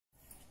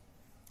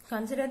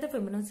Consider the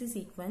Fibonacci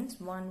sequence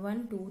 1,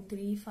 1, 2,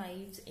 3,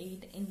 5,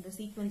 8 in the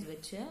sequence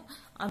which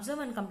observe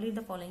and complete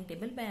the following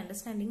table by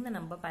understanding the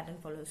number pattern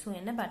follows. So,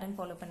 என்ன pattern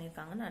follow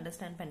பண்ணிருக்காங்கன்னு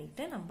understand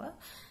பண்ணிட்டு நம்ம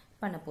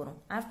பண்ண போறோம்.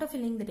 After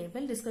filling the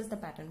table, discuss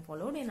the pattern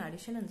followed in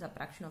addition and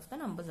subtraction of the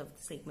numbers of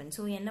the segment.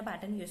 So, என்ன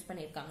pattern use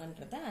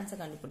பண்ணிருக்காங்கன்றத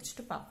answer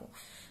கண்டுபிடிச்சிட்டு பார்ப்போம்.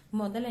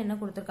 முதல்ல என்ன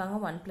கொடுத்திருக்காங்க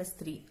 1 plus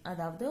 3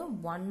 அதாவது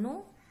 1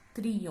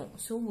 3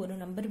 so ஒரு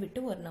நம்பர் விட்டு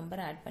ஒரு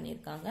நம்பர் ஆட்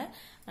பண்ணிருக்காங்க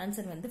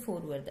ஆன்சர் வந்து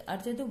 4 வருது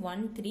அடுத்து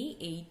 1 3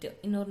 8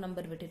 இன்னொரு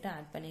நம்பர் விட்டுட்டு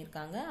ஆட்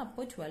பண்ணிருக்காங்க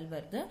அப்போ 12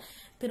 வருது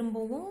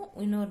திரும்பவும்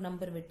இன்னொரு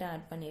நம்பர் விட்டு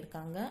ஆட்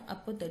பண்ணிருக்காங்க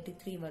அப்போ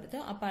 33 வருது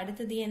அப்ப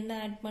அடுத்து என்ன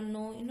ஆட்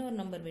பண்ணனும் இன்னொரு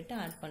நம்பர் விட்டு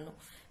ஆட் பண்ணனும்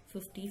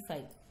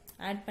 55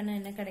 ஆட் பண்ணா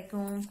என்ன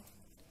கிடைக்கும்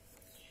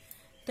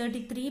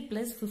 33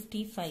 plus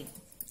 55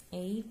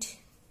 8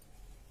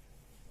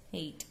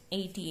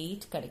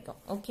 88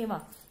 கிடைக்கும் ஓகேவா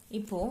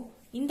இப்போ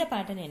இந்த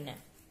பேட்டர்ன் என்ன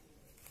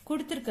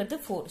கொடுத்திருக்கிறது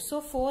 4 so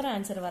 4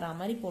 ஆன்சர் வரா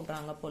மாதிரி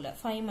போடுறாங்க போல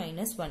 5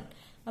 minus 1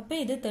 அப்ப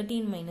இது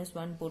 13 minus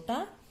 1 போட்டா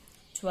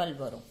 12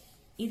 வரும்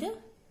இது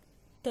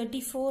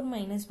 34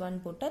 minus 1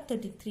 போட்டா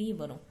 33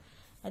 வரும்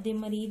அதே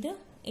மாதிரி இது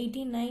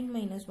 89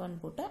 minus 1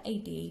 போட்டா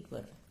 88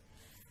 வரும்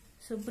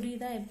so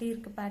புரியுதா எப்படி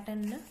இருக்கு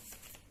பேட்டர்ன்